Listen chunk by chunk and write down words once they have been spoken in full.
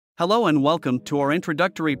Hello and welcome to our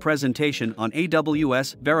introductory presentation on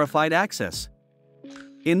AWS Verified Access.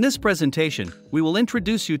 In this presentation, we will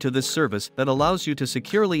introduce you to this service that allows you to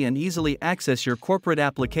securely and easily access your corporate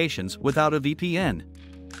applications without a VPN.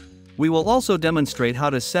 We will also demonstrate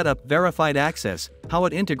how to set up Verified Access, how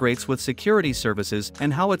it integrates with security services,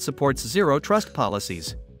 and how it supports zero trust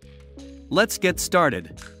policies. Let's get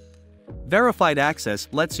started. Verified Access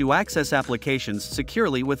lets you access applications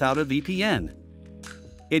securely without a VPN.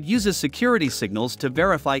 It uses security signals to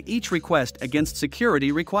verify each request against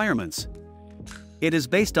security requirements. It is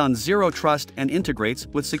based on zero trust and integrates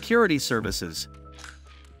with security services.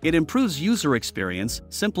 It improves user experience,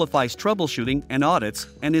 simplifies troubleshooting and audits,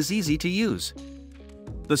 and is easy to use.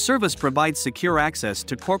 The service provides secure access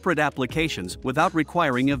to corporate applications without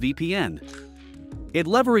requiring a VPN. It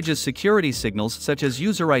leverages security signals such as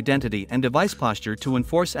user identity and device posture to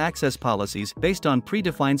enforce access policies based on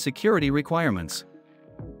predefined security requirements.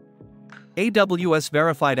 AWS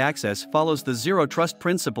Verified Access follows the zero trust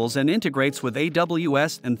principles and integrates with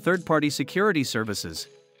AWS and third-party security services.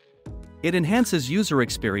 It enhances user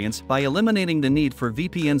experience by eliminating the need for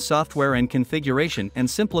VPN software and configuration and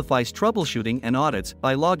simplifies troubleshooting and audits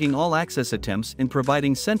by logging all access attempts and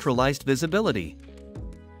providing centralized visibility.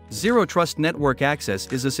 Zero Trust Network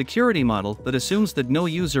Access is a security model that assumes that no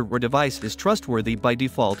user or device is trustworthy by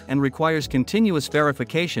default and requires continuous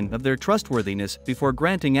verification of their trustworthiness before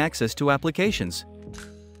granting access to applications.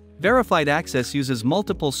 Verified Access uses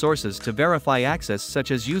multiple sources to verify access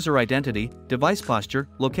such as user identity, device posture,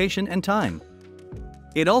 location, and time.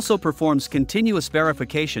 It also performs continuous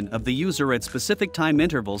verification of the user at specific time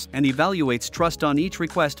intervals and evaluates trust on each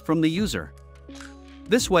request from the user.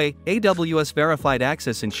 This way, AWS Verified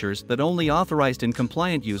Access ensures that only authorized and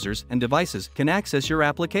compliant users and devices can access your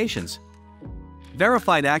applications.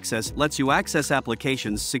 Verified Access lets you access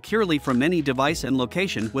applications securely from any device and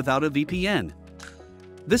location without a VPN.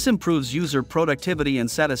 This improves user productivity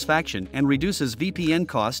and satisfaction and reduces VPN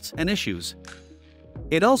costs and issues.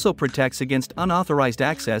 It also protects against unauthorized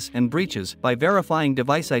access and breaches by verifying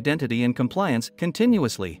device identity and compliance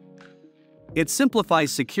continuously. It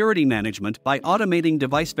simplifies security management by automating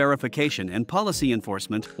device verification and policy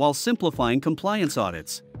enforcement while simplifying compliance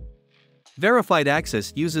audits. Verified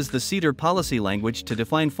Access uses the CEDAR policy language to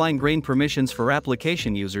define fine-grained permissions for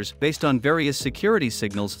application users based on various security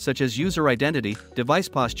signals such as user identity, device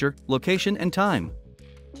posture, location, and time.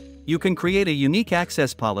 You can create a unique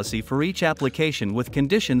access policy for each application with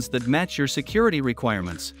conditions that match your security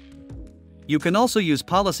requirements. You can also use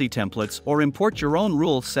policy templates or import your own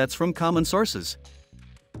rule sets from common sources.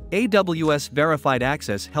 AWS Verified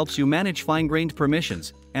Access helps you manage fine-grained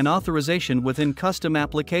permissions and authorization within custom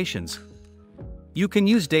applications. You can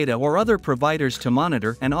use data or other providers to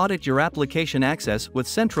monitor and audit your application access with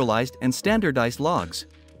centralized and standardized logs.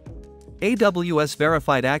 AWS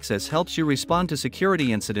Verified Access helps you respond to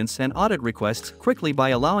security incidents and audit requests quickly by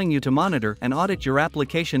allowing you to monitor and audit your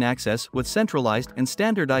application access with centralized and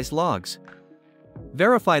standardized logs.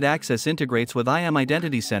 Verified Access integrates with IAM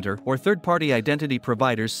Identity Center or third-party identity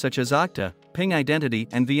providers such as Okta, Ping Identity,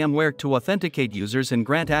 and VMware to authenticate users and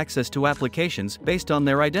grant access to applications based on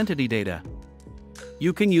their identity data.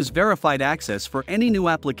 You can use Verified Access for any new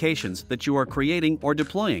applications that you are creating or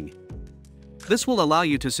deploying. This will allow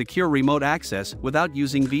you to secure remote access without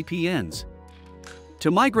using VPNs.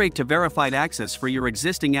 To migrate to Verified Access for your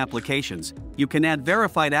existing applications, you can add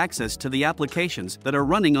Verified Access to the applications that are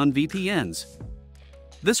running on VPNs.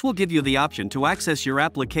 This will give you the option to access your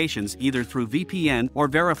applications either through VPN or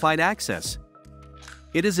Verified Access.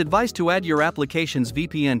 It is advised to add your application's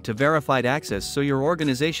VPN to Verified Access so your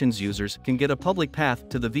organization's users can get a public path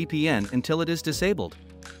to the VPN until it is disabled.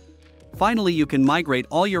 Finally, you can migrate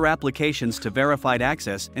all your applications to Verified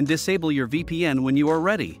Access and disable your VPN when you are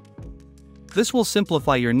ready. This will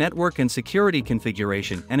simplify your network and security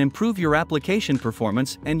configuration and improve your application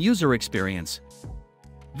performance and user experience.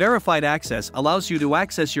 Verified Access allows you to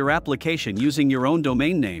access your application using your own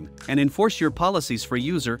domain name and enforce your policies for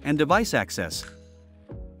user and device access.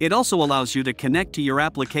 It also allows you to connect to your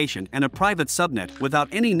application and a private subnet without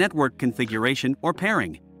any network configuration or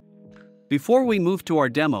pairing. Before we move to our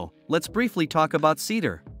demo, let's briefly talk about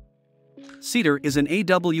CEDAR. CEDAR is an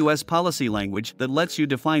AWS policy language that lets you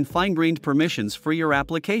define fine-grained permissions for your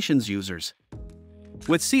application's users.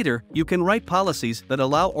 With CEDAR, you can write policies that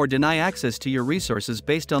allow or deny access to your resources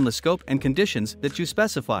based on the scope and conditions that you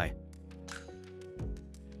specify.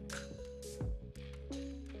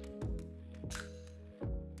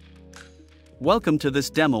 Welcome to this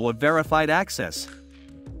demo of Verified Access.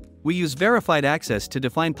 We use Verified Access to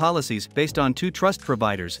define policies based on two trust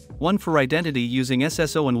providers, one for identity using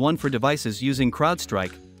SSO and one for devices using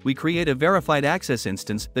CrowdStrike, we create a verified access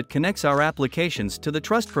instance that connects our applications to the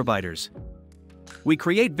trust providers. We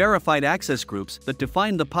create verified access groups that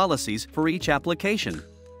define the policies for each application.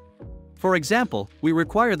 For example, we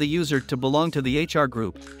require the user to belong to the HR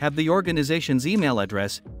group, have the organization's email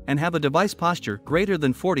address, and have a device posture greater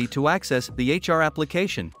than 40 to access the HR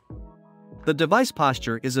application. The device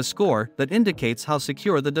posture is a score that indicates how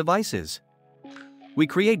secure the device is. We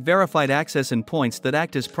create verified access endpoints that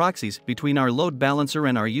act as proxies between our load balancer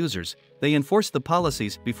and our users. They enforce the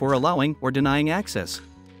policies before allowing or denying access.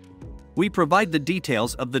 We provide the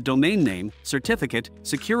details of the domain name, certificate,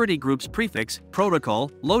 security group's prefix,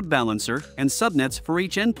 protocol, load balancer, and subnets for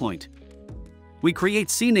each endpoint. We create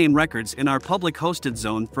CNAME records in our public hosted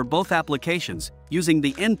zone for both applications, using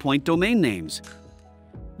the endpoint domain names.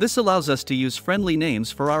 This allows us to use friendly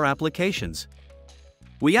names for our applications.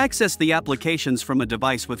 We access the applications from a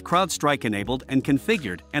device with CrowdStrike enabled and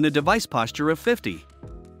configured and a device posture of 50.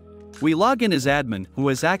 We log in as admin who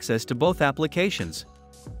has access to both applications.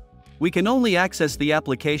 We can only access the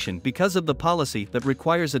application because of the policy that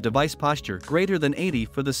requires a device posture greater than 80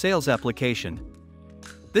 for the sales application.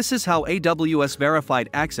 This is how AWS Verified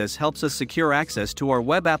Access helps us secure access to our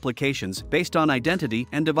web applications based on identity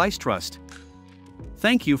and device trust.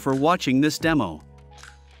 Thank you for watching this demo.